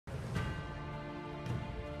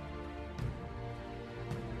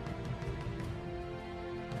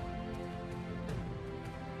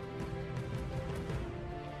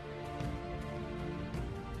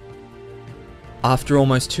After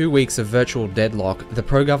almost 2 weeks of virtual deadlock, the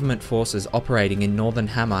pro-government forces operating in northern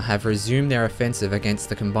Hama have resumed their offensive against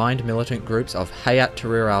the combined militant groups of Hayat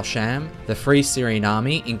Tahrir al-Sham, the Free Syrian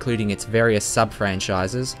Army including its various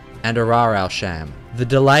sub-franchises, and Ahrar al-Sham. The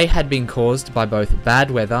delay had been caused by both bad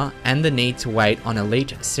weather and the need to wait on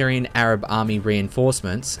elite Syrian Arab army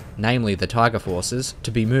reinforcements, namely the Tiger forces, to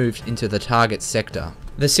be moved into the target sector.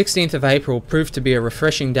 The 16th of April proved to be a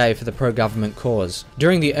refreshing day for the pro-government cause.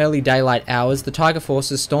 During the early daylight hours, the Tiger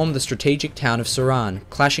forces stormed the strategic town of Souran,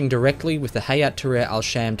 clashing directly with the Hayat Tahrir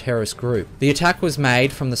al-Sham terrorist group. The attack was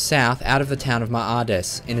made from the south out of the town of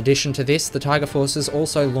Ma'ades. In addition to this, the Tiger forces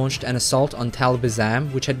also launched an assault on Tal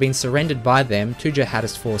Bizam, which had been surrendered by them to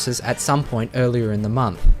jihadist forces at some point earlier in the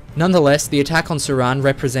month. Nonetheless, the attack on Souran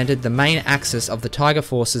represented the main axis of the Tiger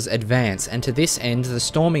forces' advance, and to this end the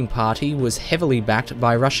storming party was heavily backed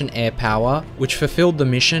by Russian air power, which fulfilled the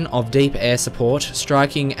mission of deep air support,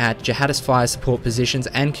 striking at jihadist fire support positions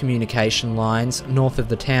and communication lines north of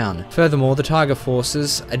the town. Furthermore, the Tiger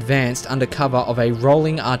forces advanced under cover of a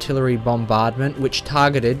rolling artillery bombardment which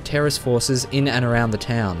targeted terrorist forces in and around the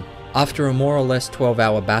town. After a more or less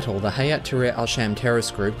 12-hour battle, the Hayat Tahrir al-Sham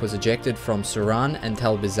terrorist group was ejected from Souran and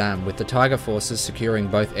Tal Bizam, with the Tiger forces securing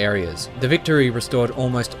both areas. The victory restored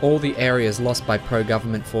almost all the areas lost by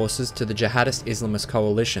pro-government forces to the jihadist Islamist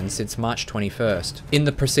coalition since March 21st. In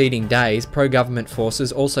the preceding days, pro-government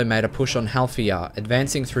forces also made a push on Halfiyah,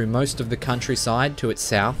 advancing through most of the countryside to its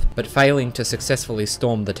south, but failing to successfully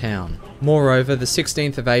storm the town. Moreover, the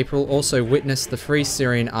 16th of April also witnessed the Free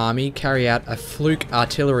Syrian Army carry out a fluke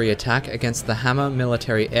artillery attack against the Hama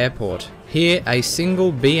military airport. Here, a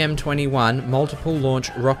single BM-21 multiple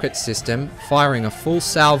launch rocket system, firing a full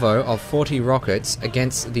salvo of 40 rockets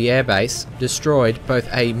against the airbase, destroyed both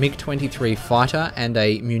a MiG-23 fighter and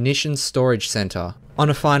a munitions storage center.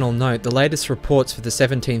 On a final note, the latest reports for the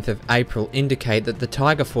 17th of April indicate that the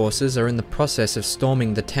Tiger forces are in the process of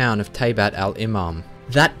storming the town of Taybat al-Imam.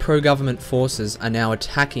 That pro-government forces are now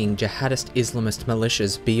attacking jihadist Islamist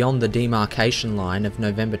militias beyond the demarcation line of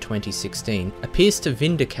November 2016 appears to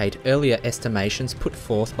vindicate earlier estimations put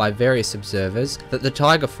forth by various observers that the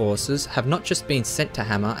Tiger forces have not just been sent to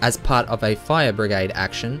Hama as part of a fire brigade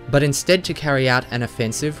action, but instead to carry out an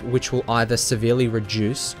offensive which will either severely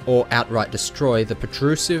reduce or outright destroy the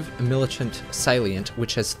protrusive militant salient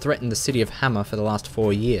which has threatened the city of Hama for the last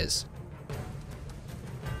 4 years.